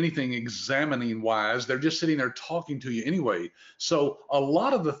doesn't do anything examining wise. They're just sitting there talking to you anyway. So a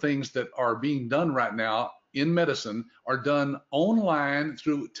lot of the things that are being done right now in medicine are done online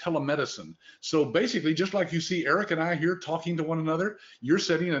through telemedicine. So basically, just like you see Eric and I here talking to one another, you're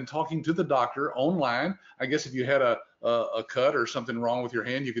sitting and talking to the doctor online. I guess if you had a cut or something wrong with your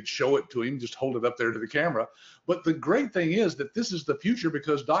hand, you could show it to him, just hold it up there to the camera. But the great thing is that this is the future,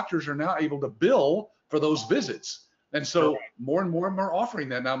 because doctors are now able to bill for those visits. And so more and more and more offering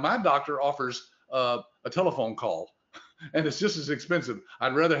that. Now, my doctor offers a telephone call, and it's just as expensive.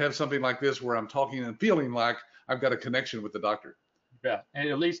 I'd rather have something like this where I'm talking and feeling like I've got a connection with the doctor. Yeah, and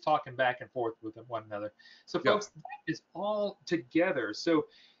at least talking back and forth with one another. So folks, that is all together. So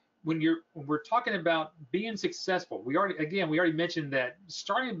when we're talking about being successful, we already mentioned that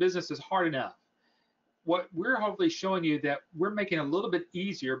starting a business is hard enough. What we're hopefully showing you that we're making it a little bit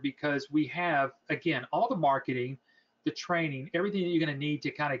easier, because we have, again, all the marketing, the training, everything that you're going to need to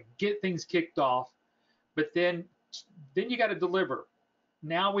kind of get things kicked off. But then you got to deliver.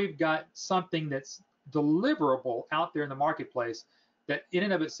 Now we've got something that's deliverable out there in the marketplace that in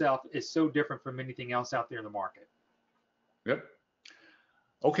and of itself is so different from anything else out there in the market. Yep.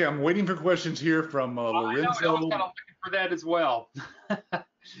 Okay, I'm waiting for questions here from Lorenzo. I was kind of looking for that as well.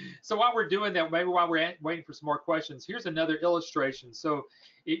 So while we're doing that, maybe while we're waiting for some more questions, here's another illustration. So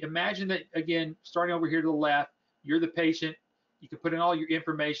imagine that, again, starting over here to the left, you're the patient. You can put in all your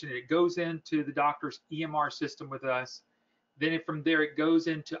information, and it goes into the doctor's EMR system with us. Then from there, it goes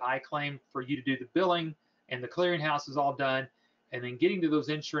into iClaim for you to do the billing, and the clearinghouse is all done. And then getting to those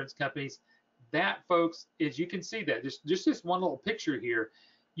insurance companies, that, folks, is, you can see that just this one little picture here.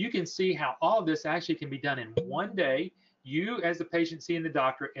 You can see how all of this actually can be done in one day. You as the patient seeing the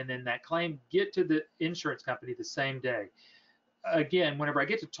doctor, and then that claim get to the insurance company the same day. Again, whenever I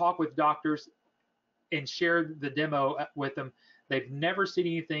get to talk with doctors and share the demo with them, they've never seen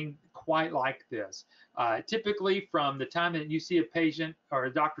anything quite like this. Typically, from the time that you see a patient or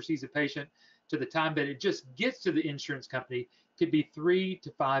a doctor sees a patient to the time that it just gets to the insurance company could be 3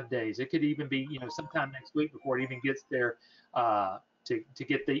 to 5 days. It could even be, sometime next week before it even gets there to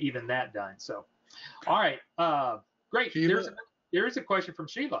get even that done. So, all right, great. There is a question from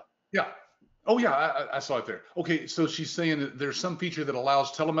Sheila. Yeah. Oh, yeah, I saw it there. Okay, so she's saying that there's some feature that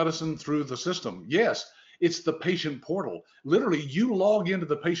allows telemedicine through the system. Yes, it's the patient portal. Literally, you log into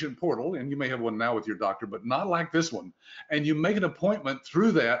the patient portal, and you may have one now with your doctor, but not like this one. And you make an appointment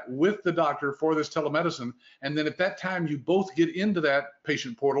through that with the doctor for this telemedicine. And then at that time, you both get into that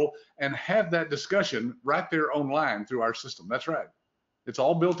patient portal and have that discussion right there online through our system. That's right. It's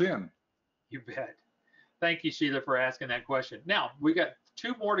all built in. You bet. Thank you, Sheila, for asking that question. Now, we got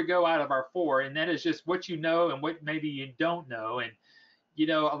 2 more to go out of our 4, and that is just what you know and what maybe you don't know. And,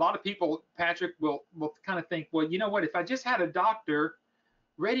 a lot of people, Patrick, will kind of think, well, you know what, if I just had a doctor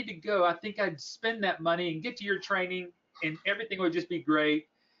ready to go, I think I'd spend that money and get to your training and everything would just be great.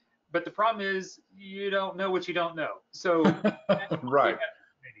 But the problem is you don't know what you don't know. So, right.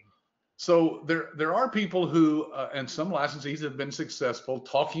 So there are people who, and some licensees have been successful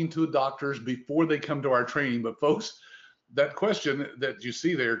talking to doctors before they come to our training. But folks, that question that you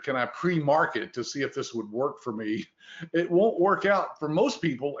see there, can I pre-market to see if this would work for me? It won't work out for most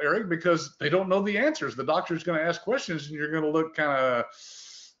people, Eric, because they don't know the answers. The doctor's going to ask questions, and you're going to look kind of,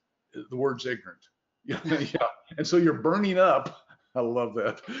 the word's ignorant. Yeah. And so you're burning up. I love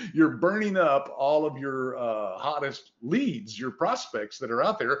that. You're burning up all of your hottest leads, your prospects that are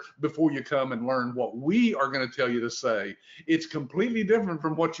out there before you come and learn what we are going to tell you to say. It's completely different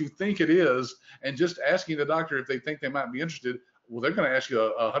from what you think it is. And just asking the doctor if they think they might be interested, well, they're going to ask you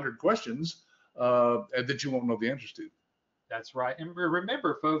 100 questions that you won't know the answers to. That's right. And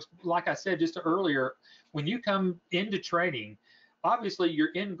remember, folks, like I said just earlier, when you come into training, obviously your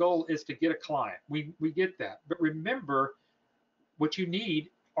end goal is to get a client. We get that. But remember, what you need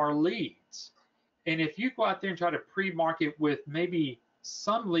are leads. And if you go out there and try to pre-market with maybe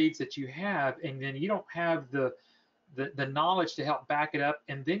some leads that you have, and then you don't have the the knowledge to help back it up,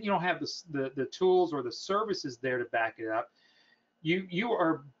 and then you don't have the tools or the services there to back it up, you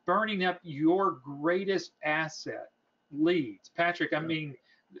are burning up your greatest asset, leads. Patrick, I mean,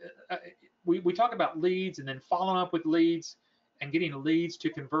 we talk about leads and then following up with leads and getting leads to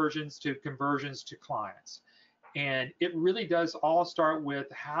conversions to clients. And it really does all start with,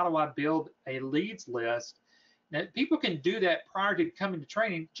 how do I build a leads list? Now, people can do that prior to coming to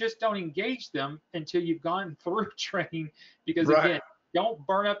training. Just don't engage them until you've gone through training, because again, don't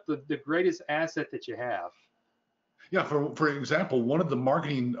burn up the greatest asset that you have. Yeah, for example, one of the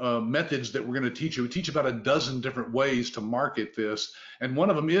marketing methods that we're going to teach you, we teach about a dozen different ways to market this, and one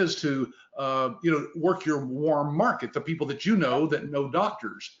of them is to work your warm market, the people that you know that know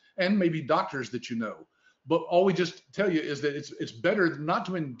doctors, and maybe doctors that you know. But all we just tell you is that it's better not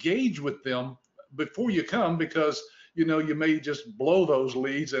to engage with them before you come, because you may just blow those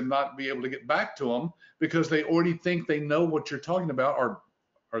leads and not be able to get back to them because they already think they know what you're talking about,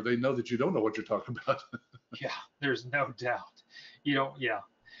 or they know that you don't know what you're talking about. Yeah, there's no doubt. Yeah.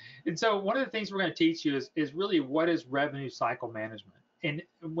 And so one of the things we're going to teach you is really what is revenue cycle management. And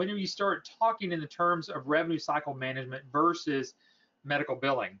when you start talking in the terms of revenue cycle management versus medical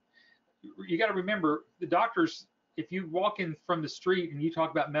billing, you got to remember, the doctors, if you walk in from the street and you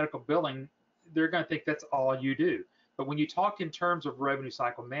talk about medical billing, they're going to think that's all you do. But when you talk in terms of revenue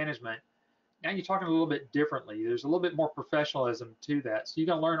cycle management, now you're talking a little bit differently. There's a little bit more professionalism to that. So you're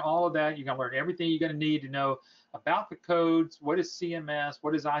going to learn all of that. You're going to learn everything you're going to need to know about the codes. What is CMS?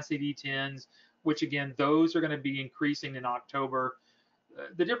 What is ICD-10s? Which, again, those are going to be increasing in October.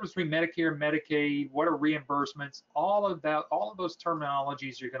 The difference between Medicare and Medicaid, what are reimbursements, all of those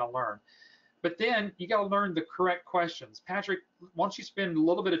terminologies you're going to learn. But then you got to learn the correct questions. Patrick, once you spend a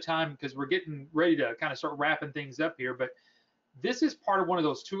little bit of time, because we're getting ready to kind of start wrapping things up here, but this is part of one of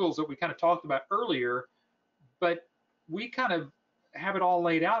those tools that we kind of talked about earlier, but we kind of have it all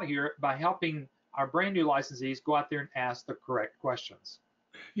laid out here by helping our brand new licensees go out there and ask the correct questions.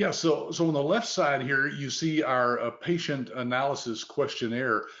 Yeah, so on the left side here, you see our patient analysis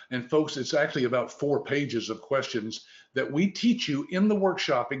questionnaire. And folks, it's actually about 4 pages of questions that we teach you in the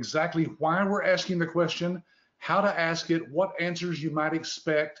workshop, exactly why we're asking the question, how to ask it, what answers you might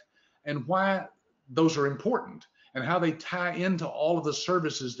expect, and why those are important, and how they tie into all of the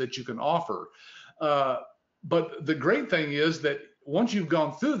services that you can offer. But the great thing is that once you've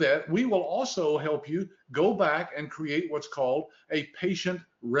gone through that, we will also help you go back and create what's called a patient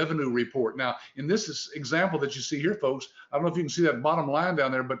revenue report. Now, in this example that you see here, folks, I don't know if you can see that bottom line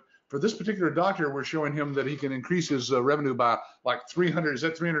down there, but for this particular doctor, we're showing him that he can increase his revenue by like 300, is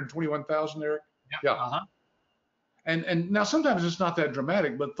that 321,000, Eric? Yeah. And now sometimes it's not that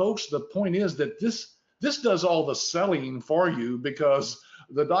dramatic, but folks, the point is that this does all the selling for you, because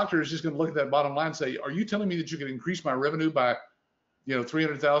the doctor is just going to look at that bottom line and say, are you telling me that you can increase my revenue by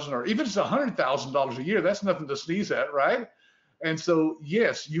 300,000, or even if it's $100,000 a year? That's nothing to sneeze at, right? And so,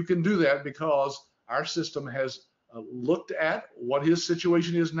 yes, you can do that, because our system has looked at what his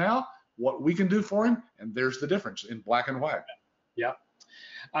situation is now, what we can do for him, and there's the difference in black and white. Yeah.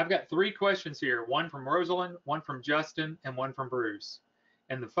 I've got 3 questions here, one from Rosalind, one from Justin, and one from Bruce.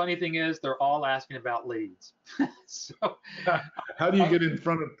 And the funny thing is, they're all asking about leads. So, how do you get in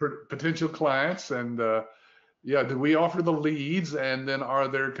front of potential clients? And do we offer the leads? And then are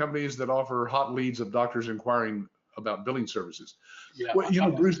there companies that offer hot leads of doctors inquiring about billing services? Yeah.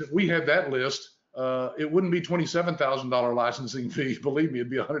 Well, Bruce, if we had that list, it wouldn't be $27,000 licensing fee. Believe me,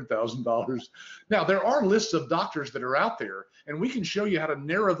 it'd be $100,000. Now, there are lists of doctors that are out there, and we can show you how to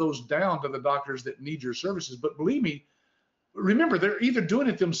narrow those down to the doctors that need your services. But believe me, remember, they're either doing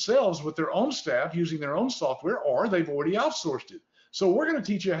it themselves with their own staff using their own software, or they've already outsourced it. So we're going to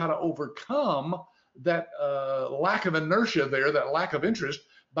teach you how to overcome that lack of inertia there, that lack of interest,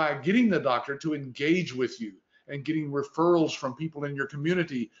 by getting the doctor to engage with you and getting referrals from people in your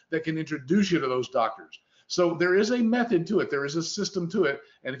community that can introduce you to those doctors. So there is a method to it. There is a system to it.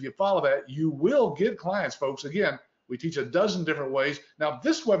 And if you follow that, you will get clients, folks. Again, we teach a dozen different ways. Now,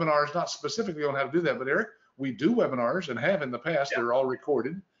 this webinar is not specifically on how to do that, but Eric, we do webinars and have in the past. They're all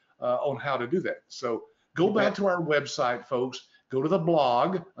recorded on how to do that. So go back to our website, folks. Go to the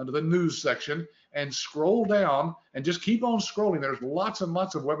blog under the news section and scroll down, and just keep on scrolling. There's lots and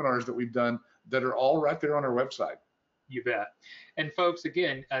lots of webinars that we've done that are all right there on our website. You bet. And folks,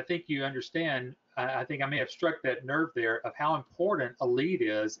 again, I think you understand, I think I may have struck that nerve there of how important a lead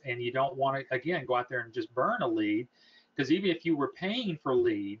is, and you don't want to, again, go out there and just burn a lead, because even if you were paying for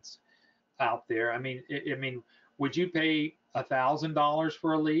leads out there, I mean, would you pay $1,000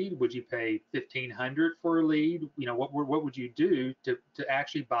 for a lead? Would you pay $1,500 for a lead? What would you do to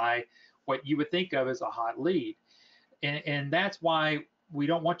actually buy what you would think of as a hot lead? And that's why we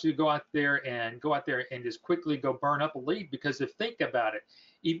don't want you to go out there and just quickly go burn up a lead, because if think about it,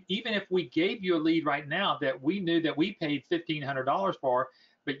 even if we gave you a lead right now that we knew that we paid $1,500 for,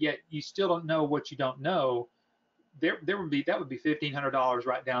 but yet you still don't know what you don't know, that would be $1,500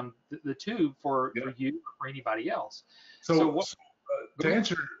 right down the tube for you or for anybody else. So to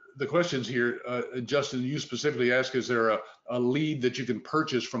answer the questions here, Justin, you specifically asked, is there a lead that you can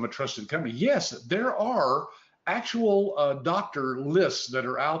purchase from a trusted company? Yes, there are actual doctor lists that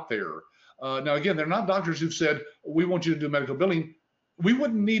are out there. Now, again, they're not doctors who've said, we want you to do medical billing. We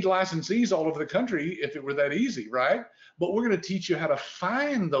wouldn't need licensees all over the country if it were that easy, right? But we're going to teach you how to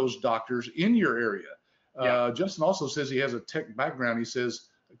find those doctors in your area. Justin also says he has a tech background. He says,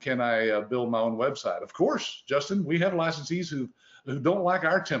 can I build my own website? Of course, Justin, we have licensees who don't like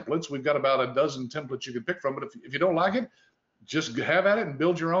our templates. We've got about a dozen templates you can pick from, but if you don't like it, just have at it and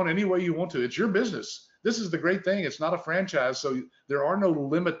build your own any way you want to. It's your business. This is the great thing. It's not a franchise, so there are no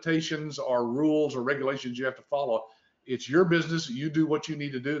limitations or rules or regulations you have to follow. It's your business. You do what you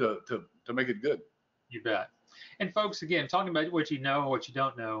need to do to make it good. You bet. And folks, again, talking about what you know and what you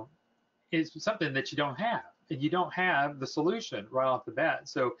don't know is something that you don't have. And you don't have the solution right off the bat.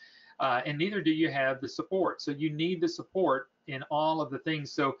 So, and neither do you have the support. So you need the support in all of the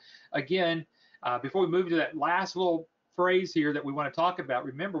things. So again, before we move to that last little phrase here that we want to talk about,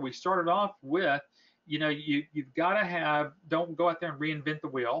 remember we started off with, you've got to have, don't go out there and reinvent the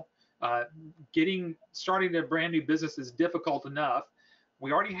wheel. Starting a brand new business is difficult enough.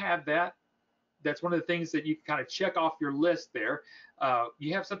 We already have that. That's one of the things that you can kind of check off your list there.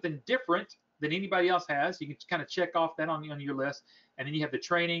 You have something different than anybody else has. You can kind of check off that on your list. And then you have the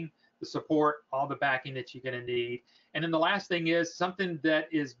training, the support, all the backing that you're going to need. And then the last thing is something that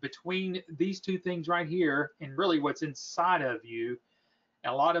is between these two things right here and really what's inside of you.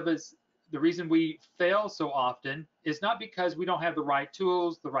 And a lot of us, the reason we fail so often is not because we don't have the right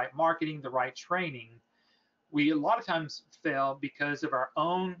tools, the right marketing, the right training. We a lot of times fail because of our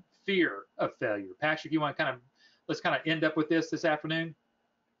own fear of failure. Patrick, you want to let's end up with this afternoon?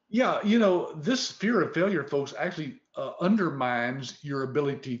 Yeah, this fear of failure, folks, actually undermines your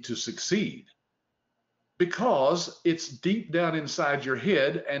ability to succeed because it's deep down inside your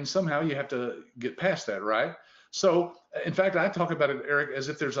head, and somehow you have to get past that, right? So, in fact, I talk about it, Eric, as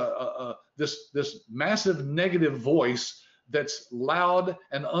if there's this massive negative voice that's loud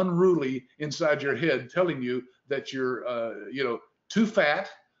and unruly inside your head, telling you that you're, too fat,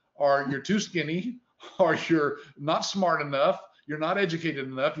 or you're too skinny, or you're not smart enough, you're not educated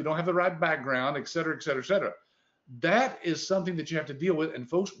enough, you don't have the right background, et cetera, et cetera, et cetera. That is something that you have to deal with. And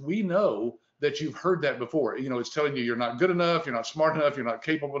folks, we know that you've heard that before. It's telling you you're not good enough, you're not smart enough, you're not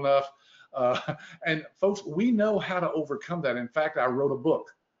capable enough. And folks, we know how to overcome that. In fact, I wrote a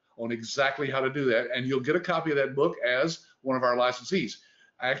book on exactly how to do that. And you'll get a copy of that book as one of our licensees.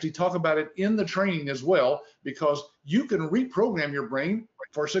 I actually talk about it in the training as well, because you can reprogram your brain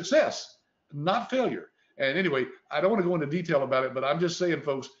for success, not failure. And anyway, I don't want to go into detail about it, but I'm just saying,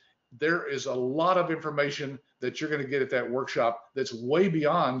 folks, there is a lot of information that you're going to get at that workshop that's way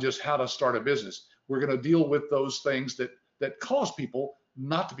beyond just how to start a business. We're going to deal with those things that cause people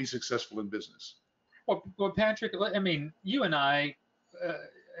not to be successful in business. Well, Patrick, I mean, you and I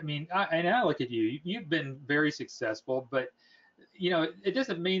look at you. You've been very successful, but it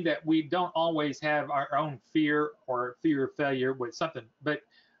doesn't mean that we don't always have our own fear or fear of failure with something, but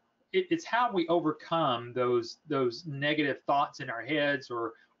it's how we overcome those negative thoughts in our heads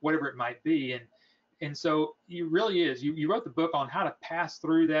or whatever it might be. And so it really is, you wrote the book on how to pass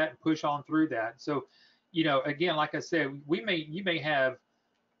through that and push on through that. So, again, like I said, you may have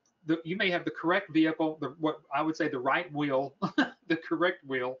the correct vehicle, what I would say the right wheel, the correct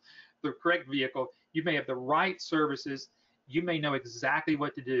wheel, the correct vehicle. You may have the right services. You may know exactly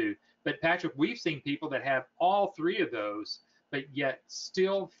what to do. But Patrick, we've seen people that have all three of those, but yet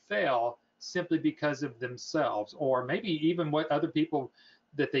still fail simply because of themselves, or maybe even what other people,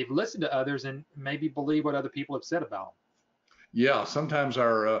 that they've listened to others and maybe believe what other people have said about them. Yeah, sometimes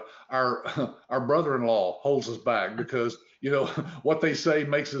our brother-in-law holds us back because what they say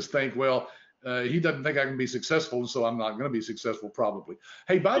makes us think, well, he doesn't think I can be successful, so I'm not going to be successful probably.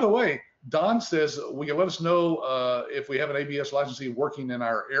 Hey, by the way, Don says, will you let us know if we have an ABS licensee working in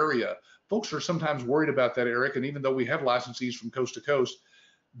our area? Folks are sometimes worried about that, Eric, and even though we have licensees from coast to coast,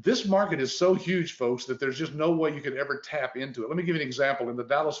 this market is so huge, folks, that there's just no way you could ever tap into it. Let me give you an example. In the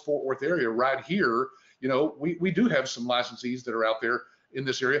Dallas-Fort Worth area right here, we do have some licensees that are out there in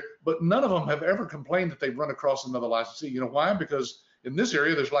this area, but none of them have ever complained that they've run across another licensee. You know why? Because in this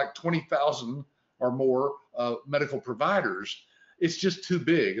area, there's like 20,000 or more medical providers. It's just too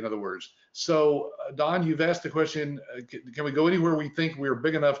big, in other words. So, Don, you've asked the question, can we go anywhere we think we're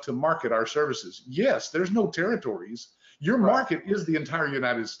big enough to market our services? Yes, there's no territories. Your market is the entire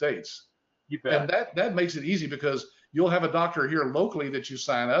United States. You bet. And that makes it easy, because you'll have a doctor here locally that you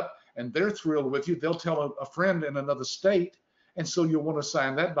sign up, and they're thrilled with you. They'll tell a friend in another state, and so you'll want to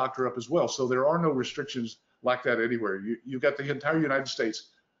sign that doctor up as well. So there are no restrictions like that anywhere. You've got the entire United States.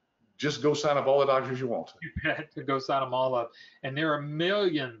 Just go sign up all the doctors you want. You bet, to go sign them all up. And there are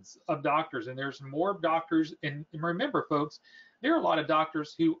millions of doctors, and there's more doctors. And remember, folks, there are a lot of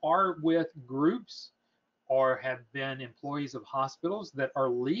doctors who are with groups or have been employees of hospitals that are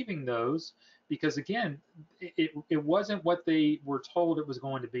leaving those because, again, it wasn't what they were told it was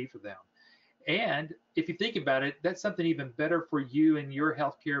going to be for them. And if you think about it, that's something even better for you and your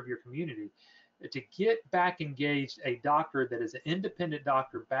healthcare of your community. To get back engaged, a doctor that is an independent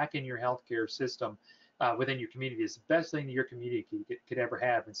doctor back in your healthcare system within your community is the best thing your community could ever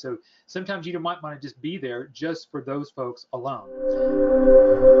have. And so sometimes you might want to just be there just for those folks alone.